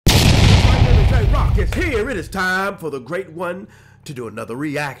J-Rocc is here. It is time for the great one to do another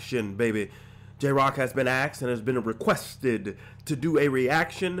reaction, baby. J-Rocc has been asked and has been requested to do a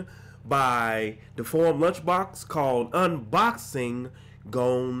reaction by Deformed Lunchbox called Unboxing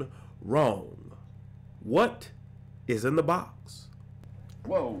Gone Wrong. What is in the box?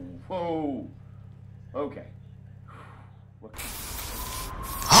 Whoa, whoa. Okay.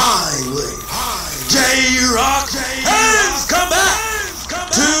 J-Rocc has come back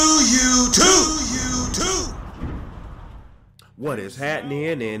to YouTube. What is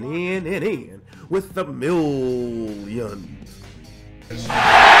happening in with the millions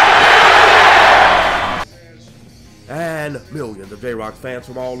and millions of J-Rocc fans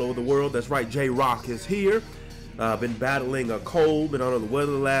from all over the world? That's right, J-Rocc is here. Been battling a cold, been under the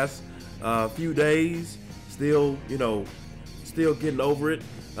weather the last few days. Still, still getting over it.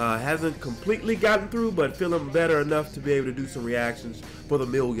 Hasn't completely gotten through, but feeling better enough to be able to do some reactions for the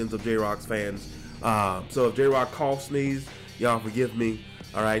millions of J-Rocc fans. So if J-Rocc cough, sneeze, y'all forgive me.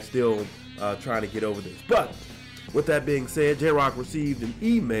 All right, still trying to get over this. But with that being said, J-Rocc received an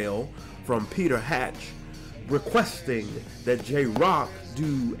email from Peter Hatch requesting that J-Rocc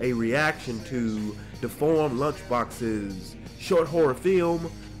do a reaction to Deformed Lunchbox's short horror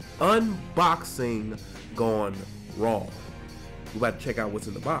film, Unboxing Gone Wrong. We're about to check out what's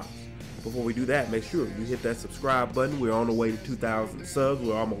in the box. Before we do that, make sure you hit that subscribe button. We're on the way to 2,000 subs.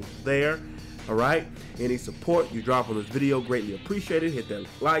 We're almost there. All right? Any support you drop on this video, greatly appreciated. Hit that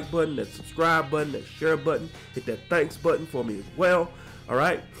like button, that subscribe button, that share button. Hit that thanks button for me as well. All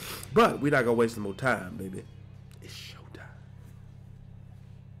right? But we're not going to waste no more time, baby. It's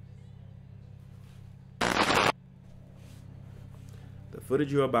showtime. The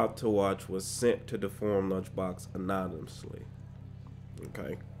footage you're about to watch was sent to Deformed Lunchbox anonymously.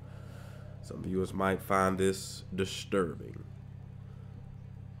 Okay, some viewers might find this disturbing.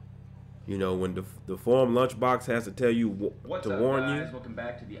 You know, when the Deformed Lunchbox has to tell you What's to up, warn guys? you. Welcome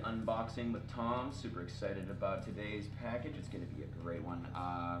back to the unboxing with Tom. Super excited about today's package. It's going to be a great one.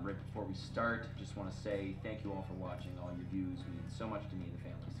 Right before we start, just want to say thank you all for watching. All your views mean so much to me and the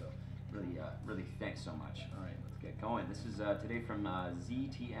family. So really thanks so much. All right, let's get going. This is today from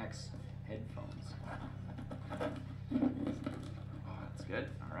ZTX headphones. That's good.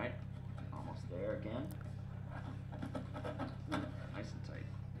 All right. Almost there again. Nice and tight.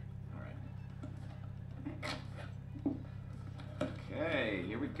 All right. Okay,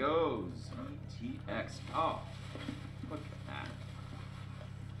 here we go. ZTX. Oh, look at that.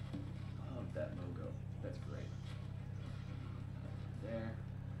 Love that logo. That's great. There.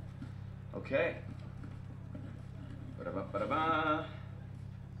 Okay. Ba-da-ba, ba-da-ba.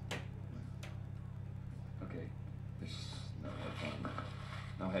 Okay. There's no headphones.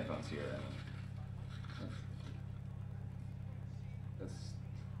 No headphones here. That's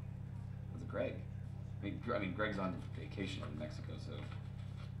Greg. I mean, Greg's on vacation in Mexico, so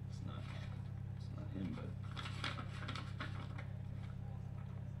it's not him. But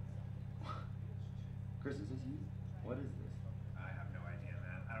Chris, is this you? What is this? I have no idea,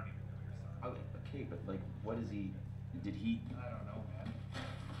 man. I don't even know your son. Oh, okay, but like, what is he? Did he? I don't know, man.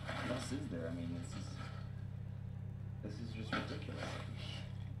 What else is there? I mean, this is just ridiculous.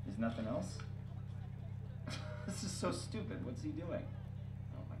 There's nothing else? This is so stupid. What's he doing?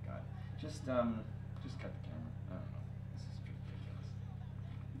 Oh my god. Just cut the camera. I don't know. This is ridiculous.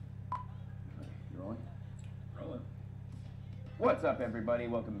 You rolling? Rolling. What's up, everybody?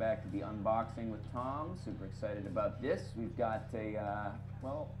 Welcome back to the unboxing with Tom. Super excited about this. We've got a,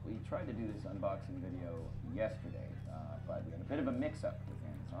 well, we tried to do this unboxing video yesterday, but we had a bit of a mix-up with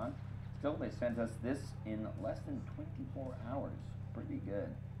Amazon. Still, they sent us this in less than 24 hours. Pretty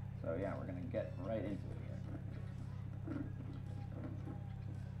good. So yeah, we're gonna get right into it here.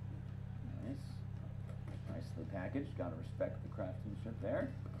 Nice. Nicely packaged. Gotta respect the craftsmanship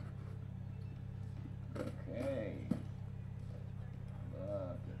there. Okay.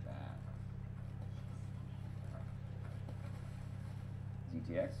 Look at that.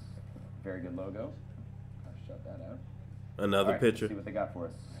 ZTX. Very good logo. I'll shut that out. Another picture. Let's see what they got for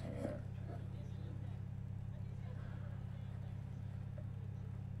us here.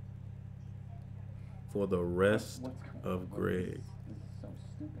 For the rest of Greg. This is so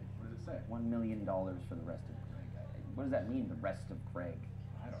stupid. What does it say? $1 million for the rest of Greg. What does that mean, the rest of Greg?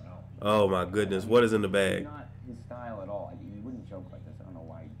 I don't know. Oh my goodness, what is in the bag? Not his style at all. He wouldn't joke like this. I don't know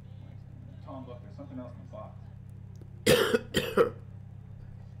why. Tom, look, there's something else in the box.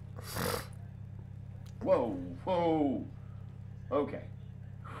 Whoa, whoa. Okay.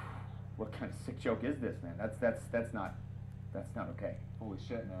 What kind of sick joke is this, man? That's not okay. Holy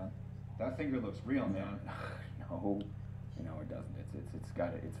shit, man. That finger looks real, man. No, it doesn't.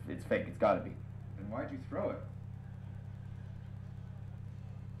 It's fake. It's gotta be. Then why'd you throw it?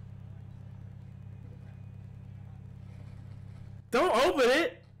 Don't open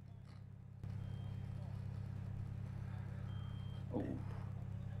it. Oh,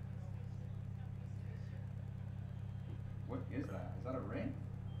 What is that? Is that a ring?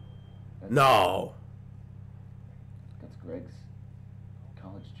 No. that's Greg's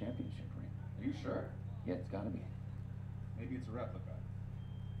college championship ring. Are you sure? Yeah, it's gotta be. Maybe it's a replica.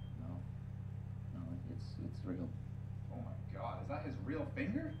 No, it's real. Oh my god, is that his real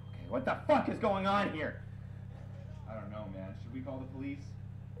finger? Okay, what the fuck is going on here? I don't know, man. Should we call the police?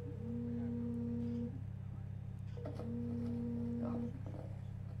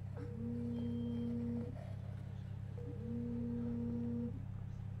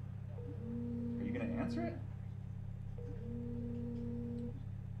 Are you gonna answer it?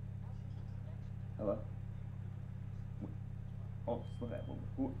 Hello? Oh, slow down.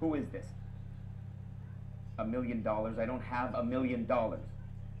 Who is this? $1 million? I don't have $1 million.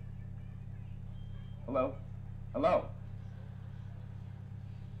 Hello? Hello?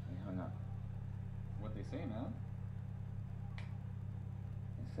 He hung up. What'd they say, man?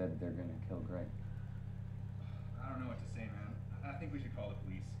 They said they're gonna kill Greg. I don't know what to say, man. I think we should call the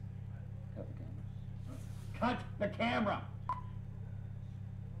police. Cut the camera. Cut the camera!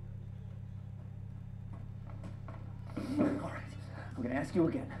 Alright, I'm gonna ask you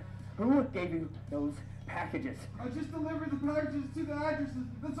again. Who gave you those packages? I just delivered the packages to the addresses.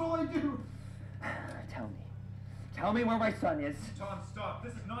 That's all I do. Tell me. Tell me where my son is. Tom, stop.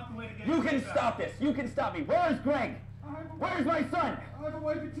 This is not the way to get You can stop this. You can stop me. Where's Greg? Where's my son? I have a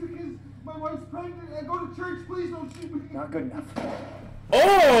wife and 2 kids. My wife's pregnant. I go to church. Please don't shoot me. Not good enough.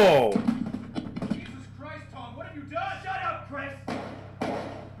 Oh! Jesus Christ, Tom, what have you done? Shut up, Chris!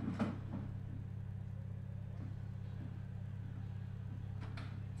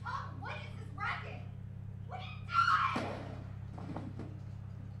 Tom, what is this racket? What are you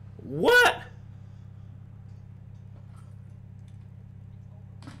doing? What?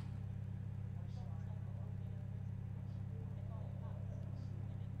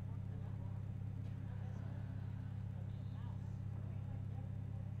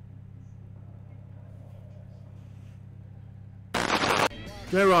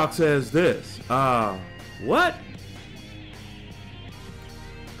 J-Rocc says this. What?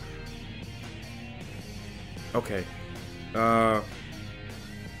 Okay. So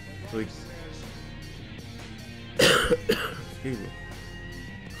he excuse me.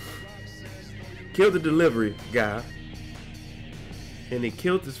 Killed the delivery guy. And he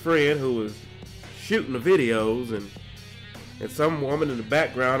killed his friend who was shooting the videos, and some woman in the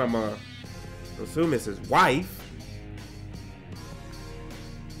background, I'm assuming it's his wife.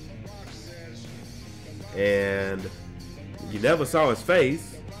 And you never saw his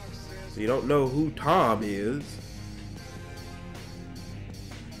face, so you don't know who Tom is.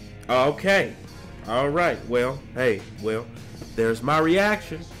 Okay. All right. Well, hey, there's my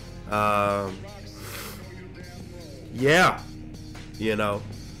reaction. Yeah. You know,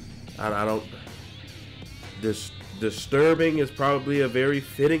 I don't. Disturbing is probably a very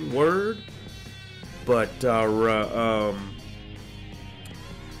fitting word, but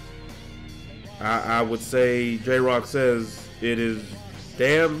I would say J-Rocc says it is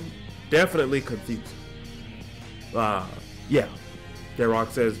definitely confusing. Yeah, J-Rocc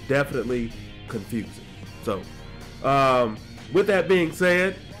says definitely confusing. So, with that being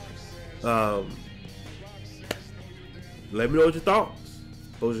said, let me know what your thoughts.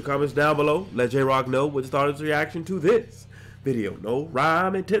 Post your comments down below. Let J-Rocc know what you thought of his reaction to this video. No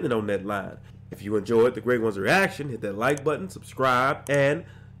rhyme intended on that line. If you enjoyed the Great One's reaction, hit that like button, subscribe, and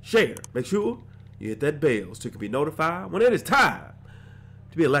share. Make sure you hit that bell so you can be notified when it is time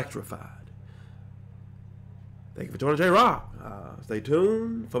to be electrified. Thank you for joining J-Rocc. Stay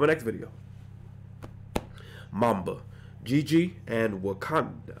tuned for my next video. Mamba, Gigi, and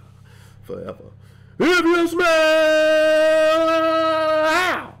Wakanda forever. If you smell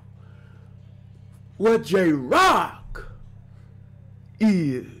what J-Rocc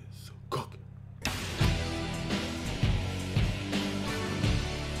is.